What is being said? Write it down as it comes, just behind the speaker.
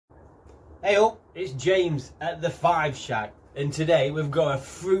Hey up, it's James at the Five Shack, and today we've got a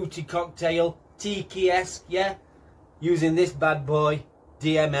fruity cocktail, Tiki-esque, yeah? Using this bad boy,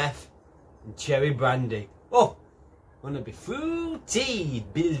 DMF and cherry brandy. Oh, gonna be fruity,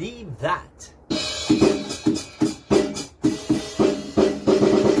 believe that.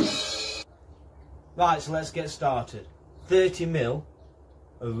 Right, so let's get started. 30ml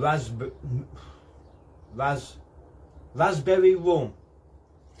of raspberry rum.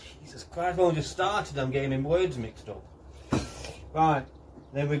 Jesus Christ, I've only just started, I'm getting my words mixed up. Right,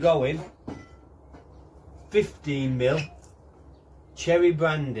 then we're going 15ml cherry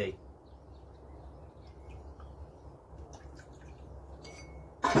brandy.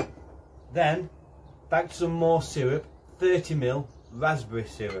 Then, back to some more syrup, 30ml raspberry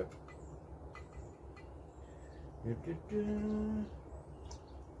syrup.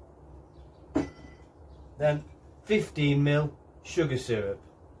 Then 15ml sugar syrup.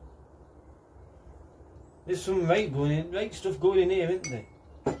 There's some great stuff going in here, isn't there?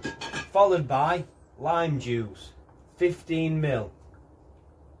 Followed by lime juice, 15ml.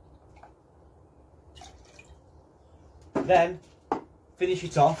 Then finish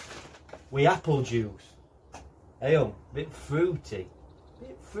it off with apple juice. Hey, bit fruity,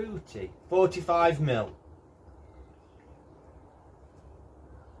 45ml.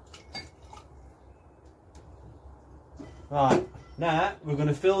 Right, now we're going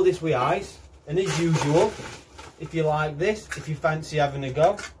to fill this with ice, and as usual, if you like this, if you fancy having a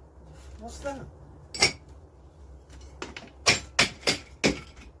go, what's that?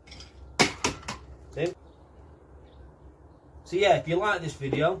 See? So yeah, if you like this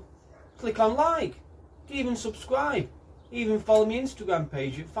video, click on like, even subscribe, even follow my Instagram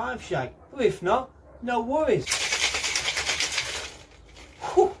page at Five Shack, but if not, no worries.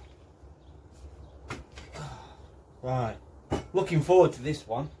 Whew. Right, looking forward to this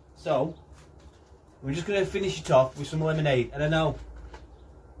one. So, we're just going to finish it off with some lemonade. And I know,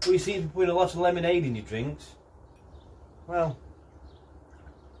 we seem to be putting a lot of lemonade in your drinks. Well,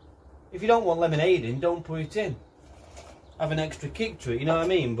 if you don't want lemonade in, don't put it in. Have an extra kick to it, you know what I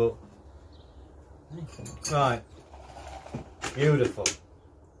mean? But, right, beautiful.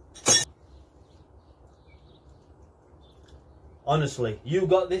 Honestly, you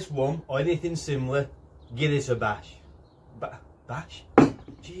got this rum or anything similar, give this a bash. Bash?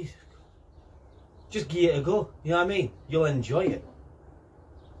 Jesus. Just give it a go, you know what I mean? You'll enjoy it.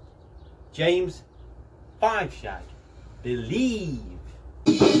 James, Five Shack, believe.